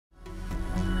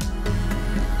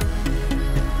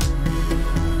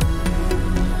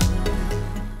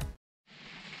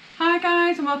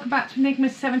guys, and welcome back to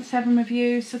Enigma's 77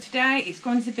 review. So today it's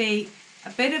going to be a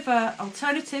bit of an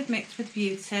alternative mixed with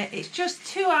beauty. It's just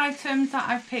two items that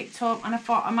I've picked up and I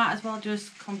thought I might as well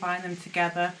just combine them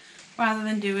together rather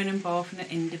than doing them both in an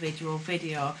individual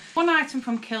video. One item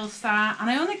from Killstar, and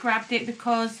I only grabbed it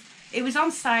because it was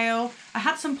on sale. I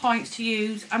had some points to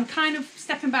use. I'm kind of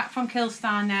stepping back from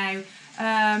Killstar now.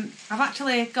 I've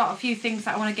actually got a few things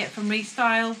that I want to get from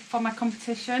Restyle for my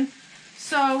competition.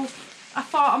 So I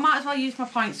thought I might as well use my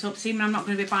points up, seeing I'm not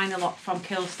going to be buying a lot from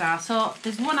Killstar. So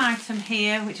there's one item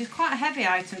here, which is quite a heavy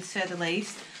item to say the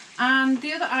least. And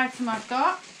the other item I've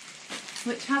got,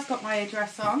 which has got my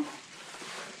address on,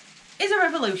 is a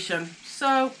Revolution.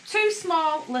 So two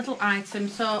small little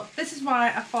items. So this is why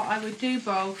I thought I would do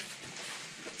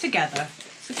both together.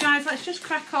 So guys, let's just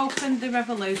crack open the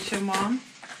Revolution one.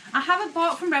 I haven't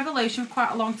bought from Revolution for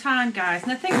quite a long time, guys,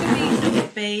 and I think the reason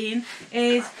it's been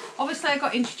is obviously I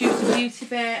got introduced to Beauty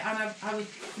Bay and I was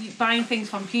buying things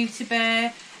from Beauty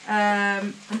Bay,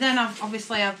 and then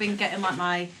I've been getting like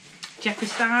my Jeffree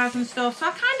Stars and stuff, so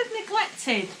I kind of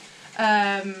neglected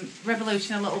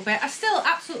Revolution a little bit. I still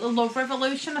absolutely love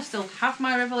Revolution. I still have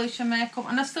my Revolution makeup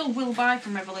and I still will buy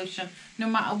from Revolution no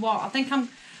matter what. I think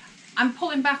I'm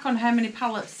pulling back on how many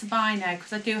palettes to buy now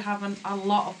because I do have a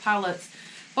lot of palettes.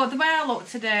 But the way I look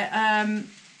today,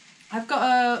 I've got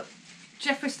a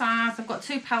Jeffree Stars, I've got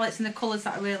two palettes in the colours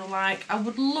that I really like. I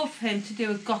would love him to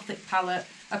do a gothic palette.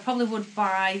 I probably would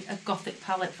buy a gothic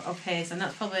palette of his, and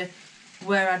that's probably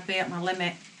where I'd be at my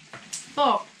limit.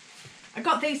 But I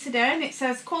got these today and it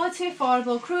says quality,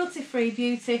 affordable, cruelty-free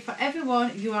beauty for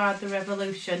everyone. You are the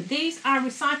revolution. These are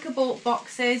recyclable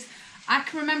boxes. I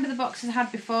can remember the boxes I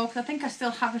had before because I think I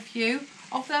still have a few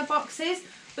of their boxes.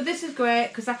 But this is great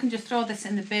because I can just throw this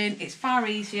in the bin. It's far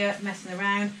easier messing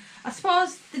around. I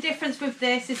suppose the difference with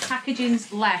this is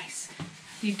packaging's less.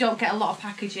 You don't get a lot of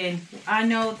packaging. I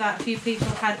know that a few people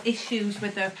have had issues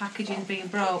with their packaging being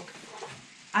broke.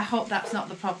 I hope that's not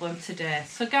the problem today.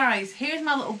 So guys, here's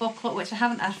my little booklet which I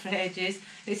haven't had for ages.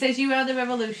 It says you are the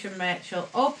revolution, Rachel.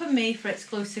 Open me for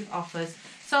exclusive offers.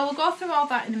 So we'll go through all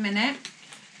that in a minute.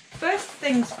 First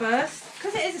things first,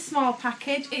 because it is a small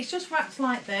package, it's just wrapped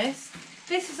like this.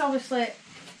 This is obviously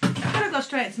going to go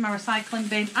straight into my recycling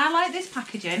bin. I like this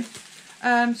packaging,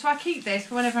 so I keep this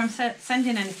for whenever I'm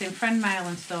sending anything, friend mail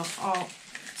and stuff, or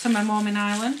to my mum in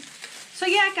Ireland. So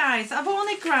yeah, guys, I've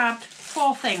only grabbed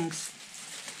four things,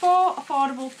 four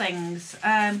affordable things,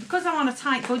 because I'm on a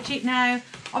tight budget now.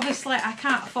 Obviously, I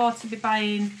can't afford to be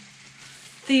buying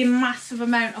the massive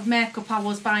amount of makeup I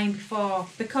was buying before,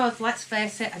 because let's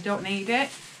face it, I don't need it.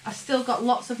 I've still got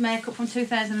lots of makeup from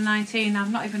 2019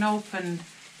 I've not even opened.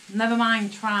 Never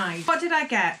mind tried. What did I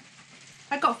get?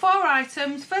 I got four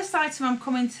items. First item I'm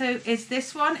coming to is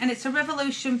this one, and it's a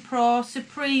Revolution Pro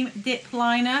Supreme Dip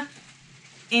Liner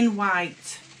in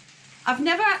white. I've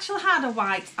never actually had a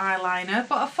white eyeliner,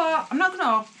 but I thought, I'm not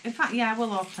going to, in fact, yeah, I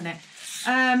will open it.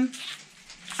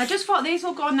 I just thought these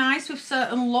will go nice with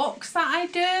certain looks that I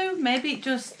do. Maybe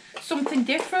just something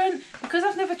different, because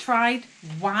I've never tried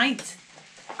white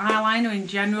eyeliner in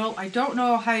general. I don't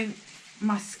know how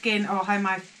my skin or how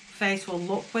my face will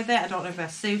look with it. I don't know if I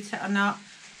suit it or not,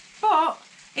 but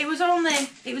it was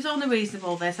only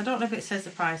reasonable, this. I don't know if it says the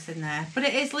price in there, but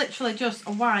it is literally just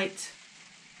a white.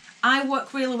 I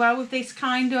work really well with these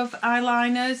kind of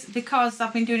eyeliners because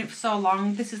I've been doing it for so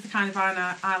long. This is the kind of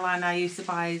eyeliner I used to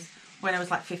buy when I was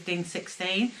like 15,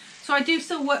 16. So I do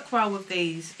still work well with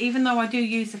these. Even though I do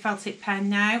use the felt tip pen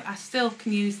now, I still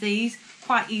can use these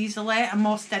quite easily and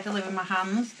more steadily with my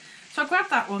hands. So I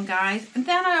grabbed that one, guys. And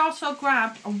then I also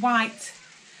grabbed a white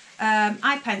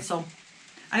eye pencil.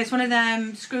 And it's one of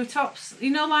them screw tops. You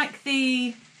know, like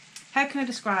the, how can I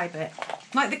describe it?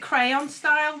 Like the crayon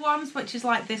style ones, which is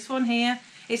like this one here.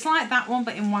 It's like that one,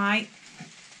 but in white.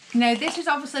 Now, this is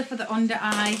obviously for the under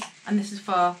eye, and this is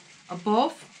for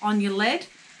above on your lid.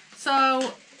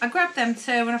 So I grabbed them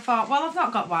too, and I thought, well, I've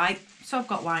not got white, so I've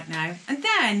got white now. And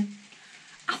then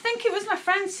I think it was my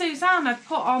friend Suzanne had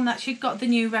put on that she'd got the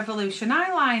new Revolution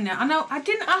eyeliner. I know I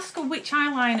didn't ask her which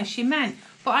eyeliner she meant,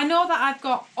 but I know that I've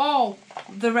got all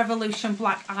the Revolution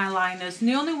black eyeliners, and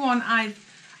the only one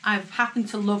I've happened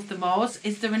to love the most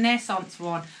is the Renaissance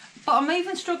one. But I'm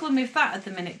even struggling with that at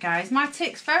the minute, guys. My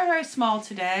tick's very, very small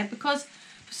today because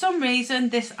for some reason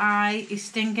this eye is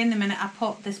stinging the minute I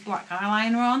put this black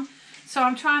eyeliner on. So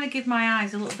I'm trying to give my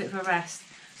eyes a little bit of a rest.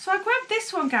 So I grabbed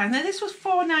this one, guys. Now this was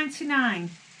 $4.99.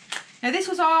 Now this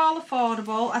was all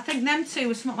affordable. I think them two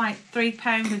were something like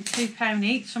 £3 and £2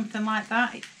 each, something like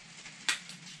that.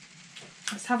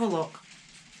 Let's have a look.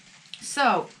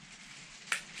 So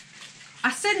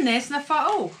I seen this and I thought,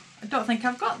 oh, I don't think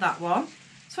I've got that one.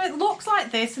 So it looks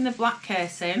like this in the black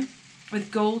casing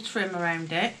with gold trim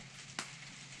around it.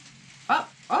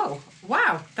 Oh,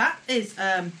 wow, that is,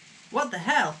 what the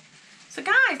hell? So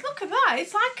guys, look at that.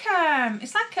 It's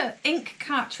like a ink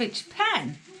cartridge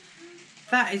pen.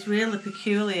 That is really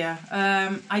peculiar.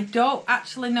 I don't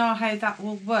actually know how that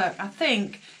will work. I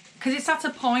think, because it's at a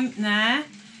point there,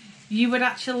 you would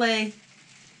actually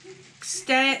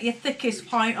stay at your thickest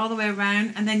point all the way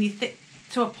around, and then you thick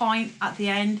to a point at the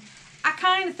end. I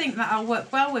kind of think that'll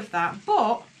work well with that,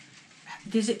 but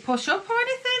does it push up or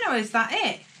anything, or is that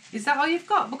it? Is that all you've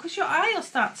got? Because your eye will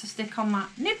start to stick on that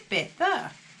nib bit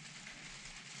there.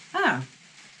 Oh.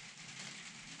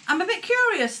 I'm a bit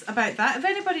curious about that. If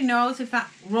anybody knows if that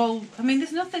roll... I mean,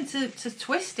 there's nothing to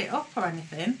twist it up or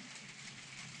anything.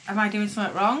 Am I doing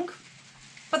something wrong?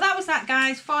 But that was that,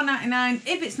 guys. $4.99.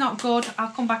 If it's not good, I'll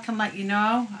come back and let you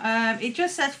know. It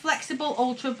just says flexible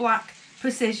ultra black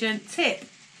precision tip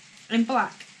in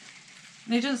black.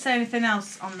 And it doesn't say anything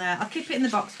else on there. I'll keep it in the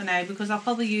box for now because I'll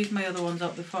probably use my other ones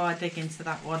up before I dig into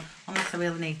that one, unless I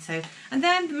really need to. And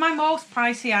then my most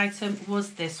pricey item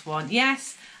was this one.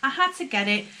 Yes, I had to get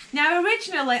it. Now,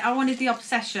 originally, I wanted the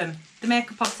Obsession, the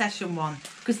Makeup Obsession one,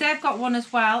 because they've got one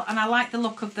as well, and I like the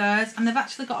look of theirs. And they've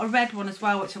actually got a red one as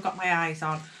well, which I've got my eyes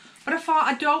on. But I thought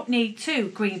I don't need two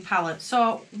green palettes,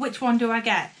 so which one do I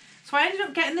get? So I ended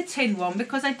up getting the tin one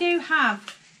because I do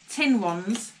have tin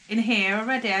ones in here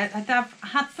already. I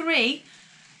had 3.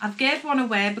 I've gave one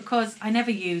away because I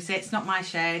never use it. It's not my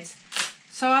shades.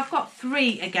 So I've got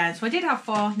 3 again. So I did have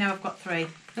 4. Now I've got 3.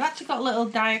 I've actually got a little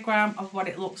diagram of what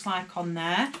it looks like on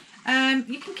there.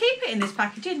 You can keep it in this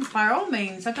packaging by all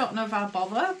means. I don't know if I'll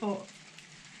bother, but...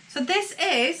 So this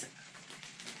is...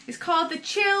 It's called the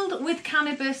Chilled with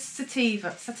Cannabis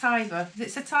Sativa. Sativa. Is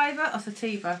it Sativa or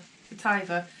Sativa?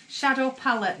 Sativa. Shadow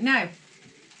Palette. Now...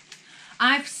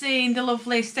 I've seen the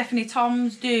lovely Stephanie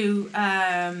Toms do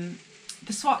the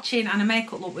swatching and a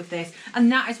makeup look with this,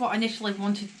 and that is what initially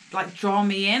wanted like draw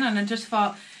me in. And I just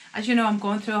thought, as you know, I'm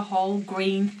going through a whole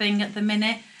green thing at the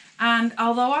minute, and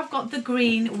although I've got the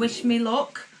green Wish Me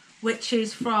Look, which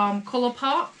is from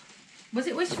Colourpop, was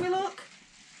it Wish Me Look?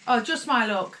 Oh, Just My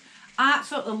Look. I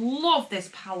absolutely love this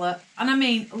palette, and I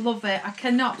mean love it. I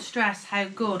cannot stress how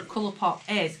good Colourpop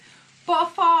is. But I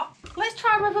thought, let's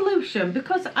try Revolution,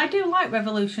 because I do like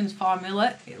Revolution's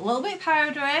formula. It's a little bit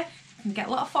powdery, you can get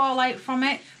a lot of fallout from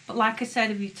it, but like I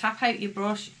said, if you tap out your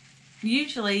brush,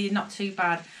 usually you're not too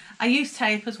bad. I use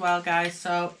tape as well, guys,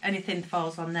 so anything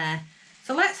falls on there.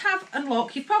 So let's have a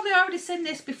look. You've probably already seen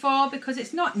this before because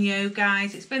it's not new,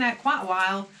 guys. It's been out quite a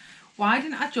while. Why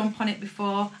didn't I jump on it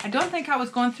before? I don't think I was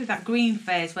going through that green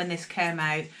phase when this came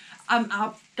out.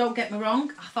 Don't get me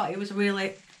wrong, I thought it was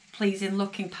really pleasing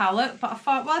looking palette, but I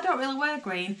thought, well, I don't really wear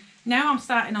green. Now I'm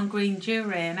starting on green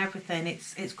jewellery and everything.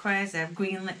 It's crazy.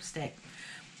 Green lipstick.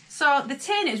 So the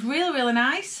tin is really, really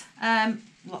nice.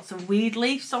 Lots of weed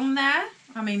leaves on there.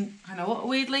 I mean, I know what a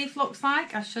weed leaf looks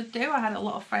like. I should do. I had a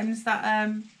lot of friends that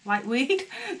like weed.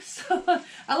 So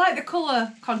I like the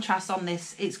colour contrast on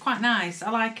this. It's quite nice.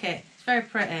 I like it. It's very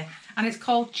pretty. And it's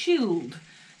called Chilled.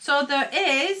 So there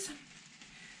is...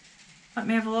 Let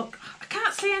me have a look. I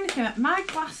can't see anything. My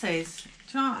glasses.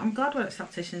 Do you know what? I'm glad we're at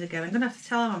opticians again. I'm going to have to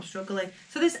tell them I'm struggling.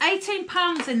 So there's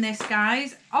 £18 in this,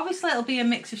 guys. Obviously, it'll be a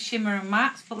mix of shimmer and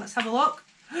mattes, but let's have a look.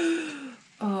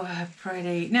 Oh, how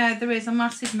pretty. Now, there is a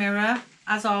massive mirror,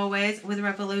 as always, with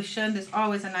Revolution. There's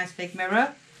always a nice big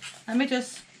mirror. Let me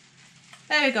just...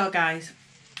 There we go, guys.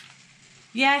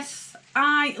 Yes,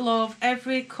 I love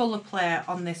every colour play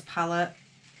on this palette.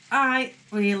 I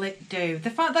really do. The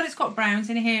fact that it's got browns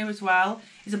in here as well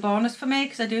is a bonus for me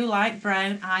because I do like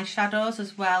brown eyeshadows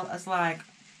as well as like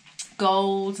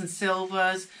golds and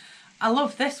silvers. I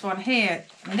love this one here.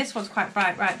 And this one's quite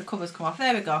bright. Right, the covers come off.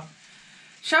 There we go.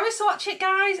 Shall we swatch it,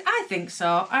 guys? I think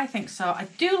so. I think so. I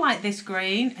do like this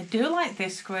green. I do like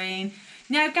this green.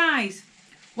 Now, guys,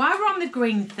 while we're on the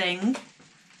green thing,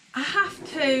 I have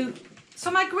to...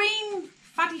 So my green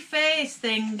fatty face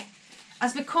thing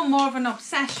has become more of an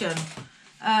obsession.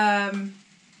 I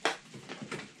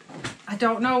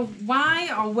don't know why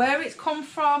or where it's come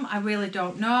from. I really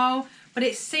don't know. But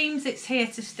it seems it's here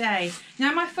to stay.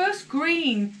 Now, my first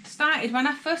green started when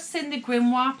I first seen the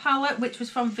Grimoire palette, which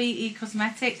was from VE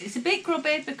Cosmetics. It's a bit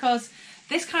grubby because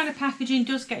this kind of packaging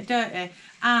does get dirty.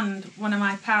 And one of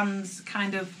my pans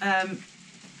kind of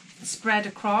spread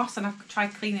across and I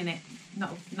tried cleaning it.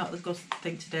 Not the good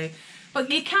thing to do. But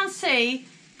you can see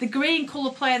the green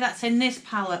colour play that's in this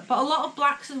palette, but a lot of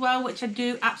blacks as well, which I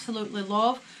do absolutely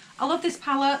love. I love this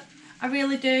palette. I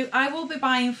really do. I will be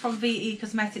buying from VE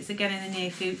Cosmetics again in the near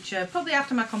future, probably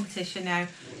after my competition now.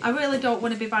 I really don't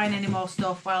want to be buying any more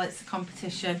stuff while it's a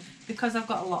competition because I've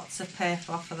got a lot to pay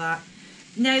for that.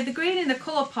 Now the green in the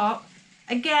Colourpop,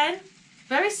 again,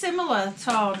 very similar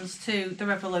tones to the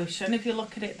Revolution if you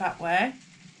look at it that way.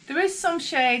 There is some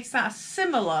shades that are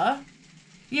similar.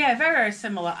 Yeah, very, very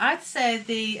similar. I'd say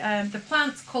the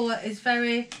plant colour is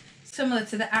very similar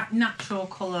to the natural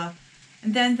colour.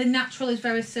 And then the natural is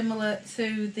very similar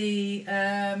to the,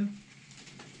 I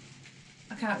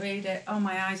can't read it. Oh,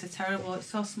 my eyes are terrible. It's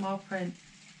so small print.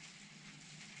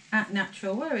 At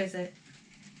natural, where is it?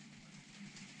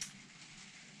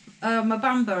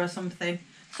 Mabamba or something.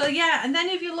 So yeah, and then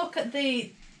if you look at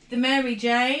the Mary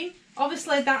Jane,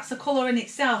 obviously that's a colour in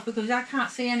itself because I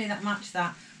can't see any that match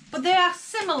that. But they are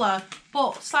similar,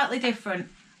 but slightly different.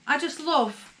 I just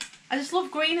love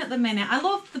green at the minute. I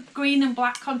love the green and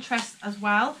black contrast as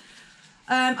well.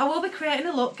 I will be creating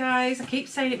a look, guys. I keep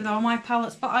saying it with all my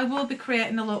palettes, but I will be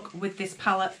creating a look with this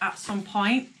palette at some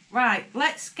point. Right,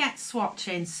 let's get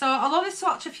swatching. So I'll only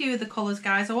swatch a few of the colours,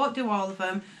 guys. I won't do all of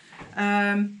them.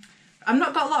 I've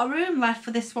not got a lot of room left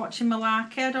for this swatching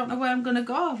malarkey. I don't know where I'm going to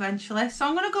go eventually. So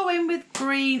I'm going to go in with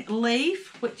Green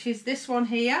Leaf, which is this one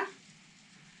here.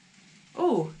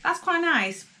 Oh, that's quite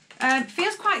nice.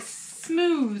 Feels quite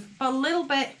smooth, but a little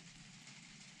bit.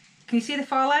 Can you see the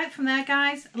fallout from there,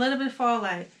 guys? A little bit of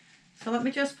fallout. So let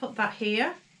me just put that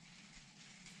here.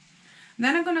 And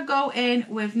then I'm going to go in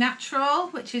with Natural,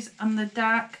 which is on the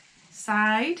dark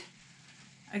side.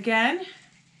 Again.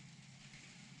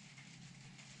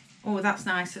 Oh, that's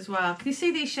nice as well. Can you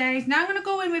see these shades? Now I'm going to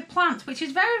go in with Plant, which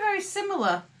is very, very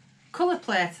similar colour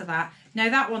play to that. Now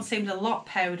that one seems a lot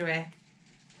powdery.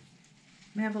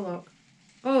 Let me have a look.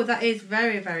 Oh, that is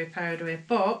very, very powdery,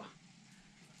 but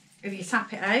if you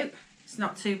tap it out, it's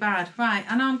not too bad. Right,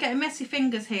 I know I'm getting messy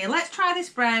fingers here. Let's try this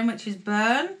brown, which is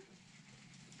Burn.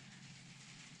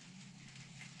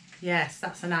 Yes,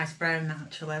 that's a nice brown,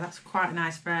 actually. That's quite a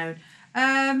nice brown.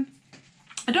 I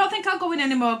don't think I'll go in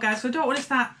anymore, guys, so I don't want to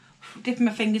start dipping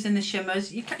my fingers in the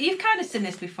shimmers. You've kind of seen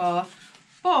this before,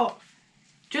 but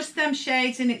just them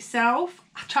shades in itself,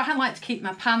 I try and like to keep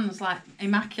my pans like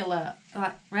immaculate.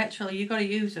 Like, Rachel, you got to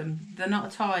use them. They're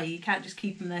not a toy. You can't just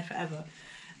keep them there forever.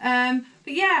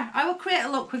 But yeah, I will create a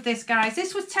look with this, guys.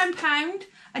 This was £10.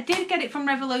 I did get it from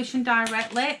Revolution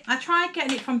directly. I tried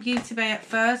getting it from Beauty Bay at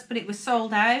first, but it was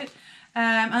sold out.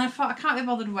 And I thought I can't be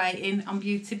bothered waiting on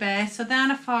Beauty Bay. So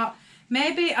then I thought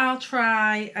maybe I'll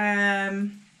try.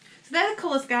 So they're the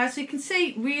colours, guys. So you can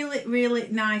see really, really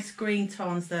nice green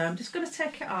tones there. I'm just going to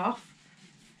take it off,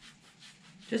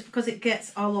 just because it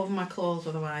gets all over my clothes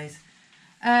otherwise.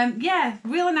 Yeah,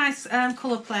 really nice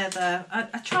colour play there.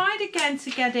 I tried again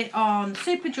to get it on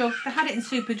Superdrug. They had it in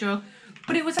Superdrug,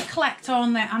 but it was a collect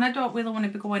only, and I don't really want to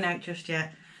be going out just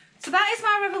yet. So that is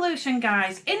my Revolution,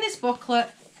 guys. In this booklet,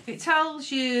 it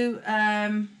tells you,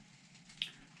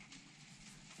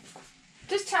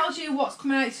 just tells you what's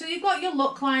coming out. So you've got your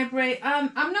look library.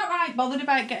 I'm not right bothered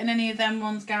about getting any of them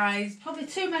ones, guys. Probably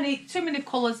too many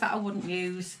colours that I wouldn't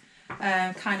use.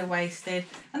 Kind of wasted.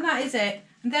 And that is it.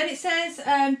 And then it says,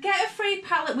 get a free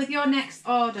palette with your next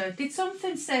order. Did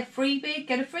something say freebie?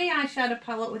 Get a free eyeshadow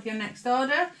palette with your next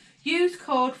order. Use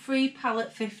code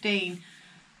FREEPALETTE15.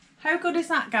 How good is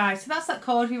that, guys? So that's that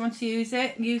code if you want to use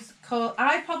it. Use code.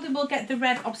 I probably will get the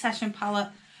red Obsession palette.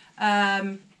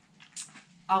 I'm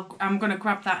going to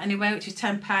grab that anyway, which is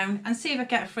 £10, and see if I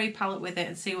get a free palette with it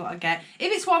and see what I get.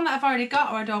 If it's one that I've already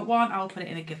got or I don't want, I'll put it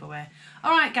in a giveaway.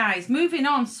 Alright, guys, moving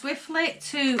on swiftly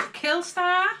to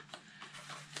Killstar.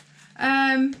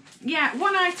 Yeah,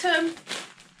 one item.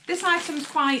 This item's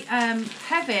quite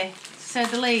heavy, to say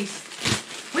the least.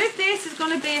 With this is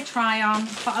going to be a try-on,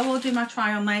 but I will do my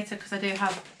try-on later because I do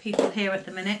have people here at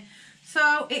the minute.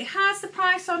 So it has the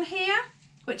price on here,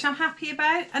 which I'm happy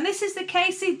about. And this is the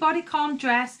Casey Bodycon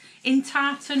dress in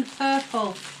tartan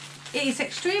purple. It is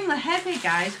extremely heavy,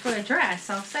 guys, for a dress,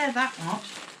 I'll say that much.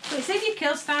 But it's in your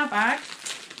Killstar bag.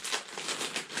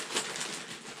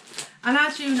 And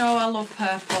as you know, I love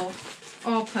purple.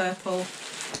 All purple.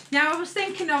 Now, I was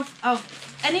thinking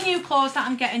of any new clothes that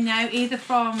I'm getting now, either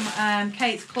from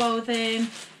Kate's Clothing,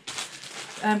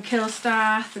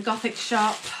 Killstar, the Gothic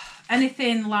shop,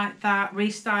 anything like that,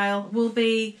 Restyle, will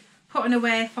be putting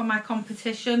away for my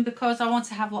competition because I want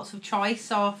to have lots of choice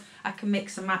so I can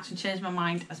mix and match and change my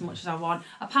mind as much as I want.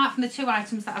 Apart from the two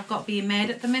items that I've got being made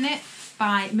at the minute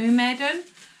by Moon Maiden.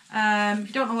 If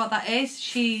you don't know what that is,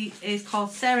 she is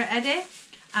called Sarah Eddy,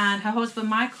 and her husband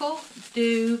Michael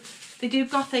do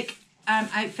Gothic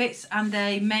outfits, and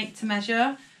they make to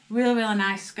measure. Really, really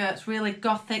nice skirts, really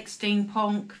Gothic,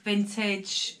 steampunk,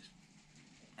 vintage,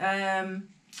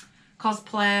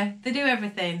 cosplay. They do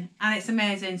everything and it's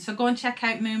amazing. So go and check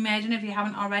out Moon Maiden if you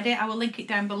haven't already. I will link it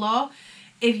down below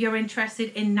if you're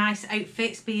interested in nice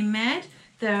outfits being made.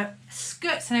 The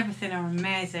skirts and everything are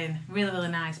amazing. Really, really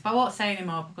nice. But I won't say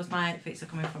anymore because my outfits are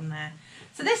coming from there.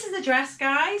 So this is the dress,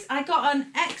 guys. I got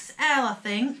an XL, I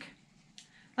think.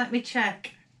 Let me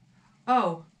check.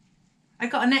 Oh, I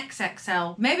got an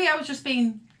XXL. Maybe I was just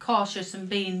being cautious and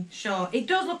being sure. It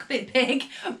does look a bit big,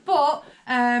 but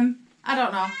I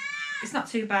don't know. It's not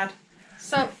too bad.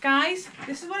 So, guys,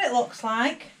 this is what it looks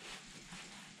like.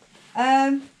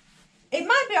 It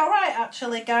might be alright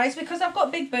actually, guys, because I've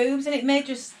got big boobs and it may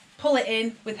just pull it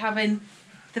in with having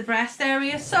the breast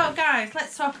area. So, guys,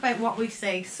 let's talk about what we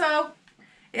see. So,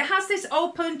 it has this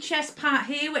open chest part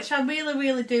here, which I really,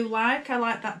 really do like. I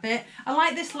like that bit. I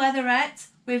like this leatherette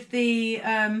with the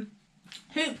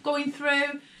hoop going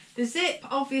through. The zip,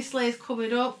 obviously, is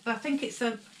covered up. I think it's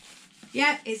a...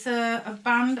 Yeah, it's a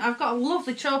band. I've got a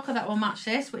lovely choker that will match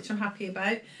this, which I'm happy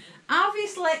about.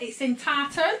 Obviously, it's in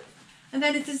tartan. And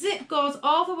then the zip goes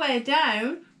all the way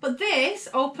down. But this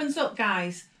opens up,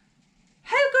 guys.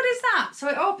 How good is that? So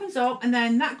it opens up and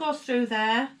then that goes through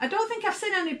there. I don't think I've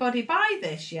seen anybody buy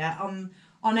this yet on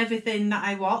everything that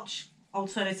I watch.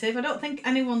 Alternative. I don't think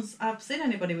I've seen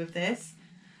anybody with this.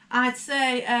 I'd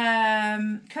say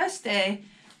Kirsty,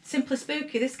 Simply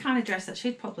Spooky, this kind of dress that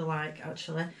she'd probably like,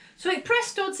 actually. So it press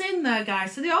studs in there,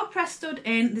 guys. So they all press stud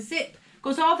in. The zip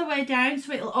goes all the way down,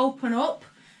 so it'll open up.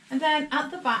 And then at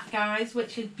the back, guys,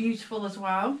 which is beautiful as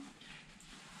well,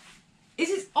 is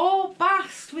it's all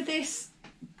basked with this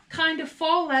kind of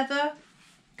faux leather,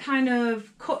 kind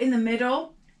of cut in the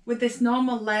middle with this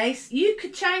normal lace. You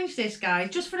could change this, guys.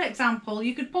 Just for example,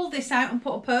 you could pull this out and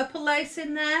put a purple lace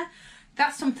in there.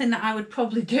 That's something that I would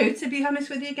probably do, to be honest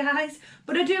with you guys.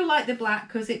 But I do like the black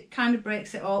because it kind of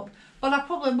breaks it up. But I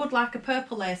probably would like a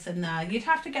purple lace in there. You'd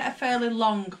have to get a fairly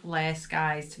long lace,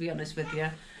 guys, to be honest with you.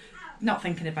 Not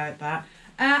thinking about that.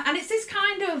 And it's this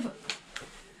kind of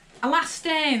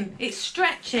elastane. It's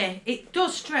stretchy. It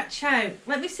does stretch out.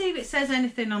 Let me see if it says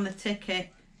anything on the ticket.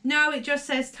 No, it just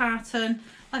says tartan.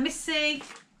 Let me see.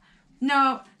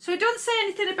 No. So it doesn't say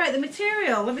anything about the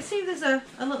material. Let me see if there's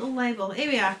a little label.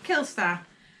 Here we are. Killstar.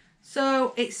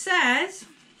 So it says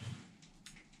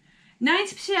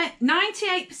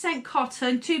 98%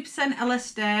 cotton, 2%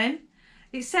 elastane.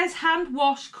 It says hand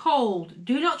wash cold.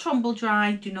 Do not tumble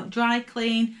dry. Do not dry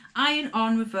clean. Iron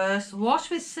on reverse. Wash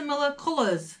with similar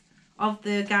colours of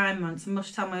the garments. I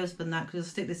must tell my husband that because I'll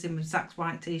stick this in with Zach's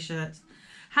white t-shirts.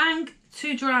 Hang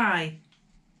to dry.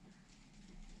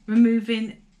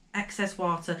 Removing excess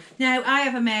water. Now, I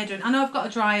have a Maiden. I know I've got a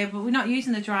dryer, but we're not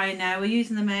using the dryer now. We're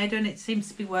using the Maiden. It seems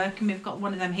to be working. We've got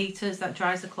one of them heaters that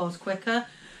dries the clothes quicker.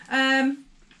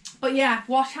 But yeah,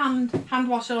 hand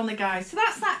wash it on the guys. So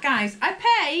that's that, guys. I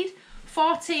paid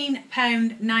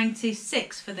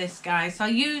 £14.96 for this, guys. So I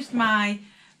used my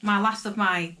last of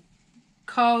my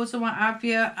codes and what have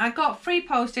you. I got free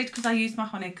postage because I used my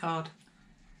honey code.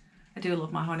 I do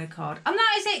love my honey code. And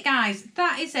that is it, guys.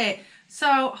 That is it.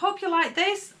 So hope you like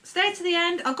this. Stay to the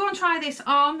end. I'll go and try this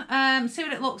on, see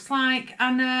what it looks like.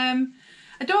 And I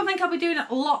don't think I'll be doing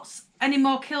lots any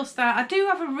more Killstar. I do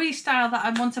have a restyle that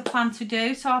I want to plan to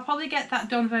do, so I'll probably get that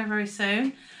done very, very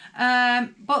soon.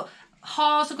 But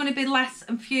hauls are going to be less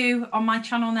and few on my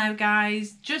channel now,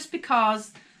 guys, just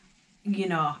because, you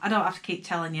know, I don't have to keep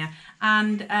telling you.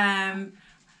 And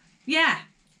yeah,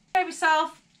 take care of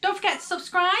yourself. Don't forget to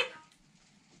subscribe.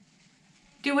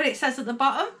 Do what it says at the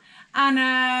bottom,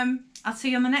 and I'll see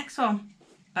you on the next one.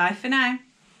 Bye for now.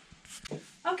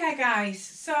 Okay, guys,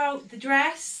 so the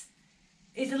dress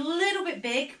is a little bit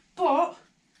big, but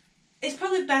it's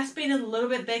probably best being a little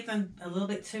bit big than a little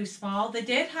bit too small. They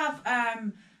did have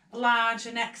a large,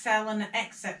 an XL and an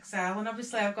XXL, and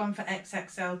obviously I've gone for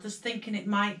XXL, just thinking it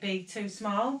might be too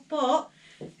small, but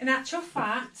in actual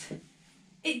fact,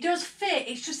 it does fit.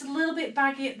 It's just a little bit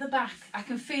baggy at the back. I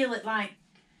can feel it like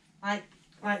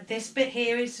this bit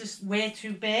here is just way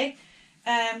too big.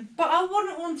 But I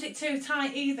wouldn't want it too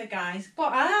tight either, guys.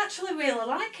 But I actually really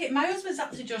like it. My husband's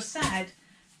actually just said,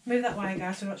 move that way,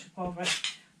 guys, so don't trip over it.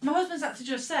 My husband's actually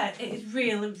just said it is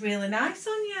really, really nice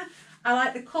on you. I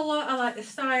like the colour, I like the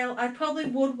style. I probably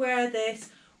would wear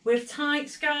this with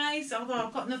tights, guys, although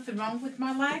I've got nothing wrong with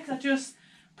my legs. I just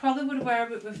probably would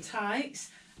wear it with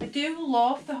tights. I do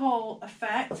love the whole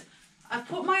effect. I've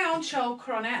put my own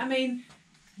choker on it. I mean,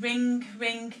 ring,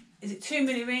 is it too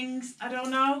many rings? I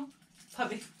don't know.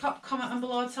 Pop comment on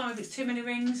below, tell me if it's too many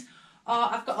rings. Or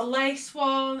I've got a lace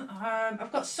one.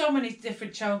 I've got so many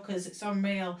different chokers, it's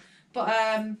unreal. But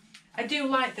I do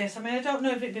like this. I mean, I don't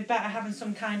know if it'd be better having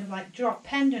some kind of like drop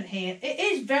pendant here. It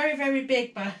is very, very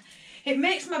big, but it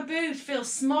makes my boobs feel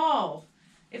small,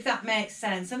 if that makes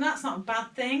sense. And that's not a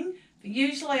bad thing. But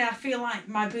usually I feel like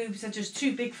my boobs are just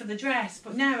too big for the dress,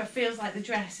 but now it feels like the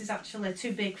dress is actually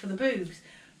too big for the boobs.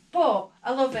 But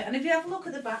I love it. And if you have a look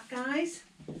at the back, guys,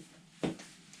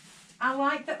 I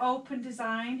like the open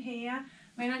design here.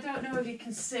 I mean, I don't know if you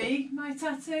can see my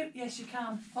tattoo. Yes, you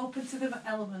can. Open to the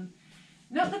element.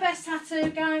 Not the best tattoo,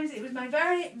 guys. It was my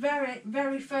very, very,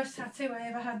 very first tattoo I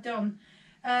ever had done.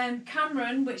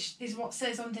 Cameron, which is what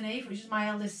says underneath, which is my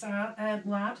eldest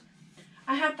lad.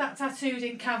 I had that tattooed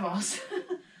in Cavos.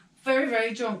 Very,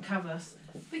 very drunk Cavos.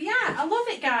 But yeah, I love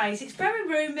it, guys. It's very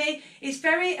roomy. It's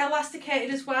very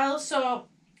elasticated as well. So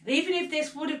even if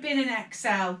this would have been an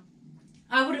XL,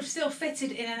 I would have still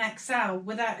fitted in an XL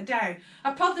without a doubt.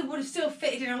 I probably would have still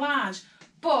fitted in a large,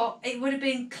 but it would have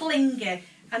been clingy.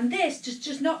 And this just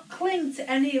does not cling to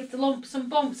any of the lumps and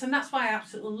bumps, and that's why I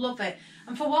absolutely love it.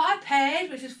 And for what I paid,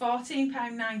 which was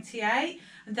 £14.98,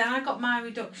 and then I got my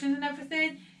reduction and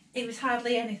everything, it was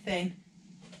hardly anything.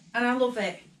 And I love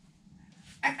it.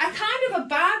 A kind of a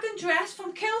bargain dress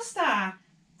from Killstar.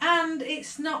 And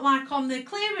it's not like on the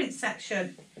clearance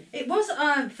section. It was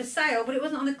for sale, but it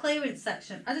wasn't on the clearance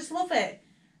section. I just love it.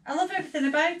 I love everything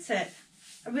about it.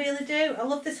 I really do. I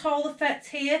love this whole effect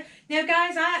here. Now,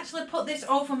 guys, I actually put this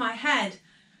over my head.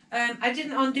 I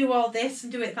didn't undo all this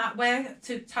and do it that way,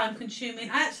 too time consuming.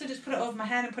 I actually just put it over my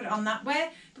head and put it on that way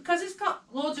because it's got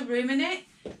loads of room in it.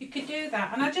 You could do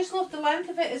that. And I just love the length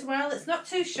of it as well. It's not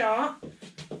too short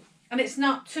and it's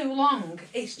not too long.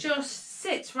 It just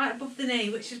sits right above the knee,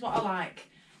 which is what I like.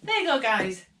 There you go,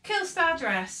 guys. Killstar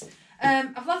dress.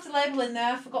 I've left a label in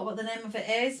there. I forgot what the name of it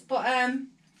is. But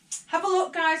have a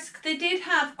look, guys. They did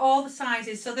have all the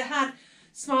sizes. So they had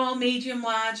small, medium,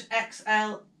 large,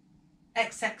 XL,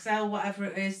 XXL, whatever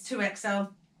it is, 2XL.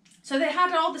 So they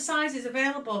had all the sizes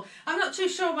available. I'm not too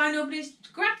sure why nobody's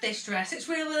grabbed this dress. It's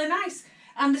really, really nice.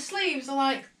 And the sleeves are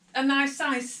like a nice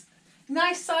size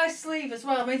sleeve as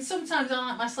well. I mean, sometimes I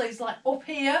like my sleeves like up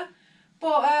here.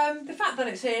 But the fact that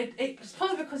it's here, it's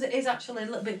probably because it is actually a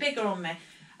little bit bigger on me.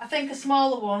 I think a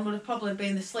smaller one would have probably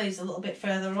been the sleeves a little bit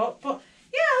further up. But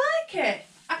yeah, I like it.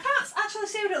 I can't actually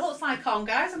see what it looks like on,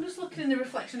 guys. I'm just looking in the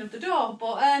reflection of the door.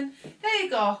 But there you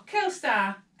go.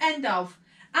 Killstar. End of.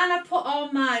 And I put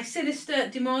on my Sinister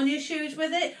Demonia shoes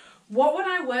with it. What would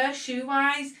I wear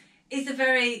shoe-wise is a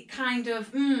very kind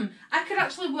of, I could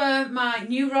actually wear my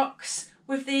New Rocks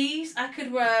with these. I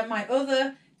could wear my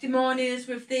other Demonias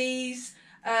with these.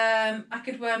 I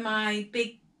could wear my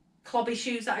big clobby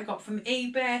shoes that I got from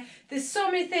eBay. There's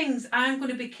so many things. I'm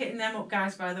going to be kitting them up,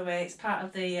 guys, by the way. It's part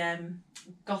of the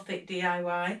gothic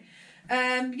DIY.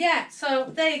 Yeah,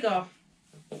 so there you go.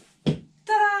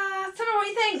 Ta-da! Tell me what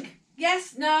you think.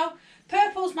 Yes? No?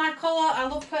 Purple's my colour. I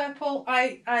love purple.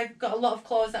 I've got a lot of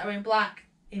clothes that are in black,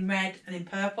 in red and in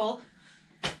purple.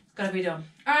 It's got to be done.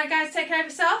 Alright, guys, take care of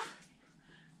yourself.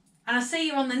 And I'll see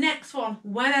you on the next one,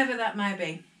 whenever that may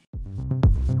be.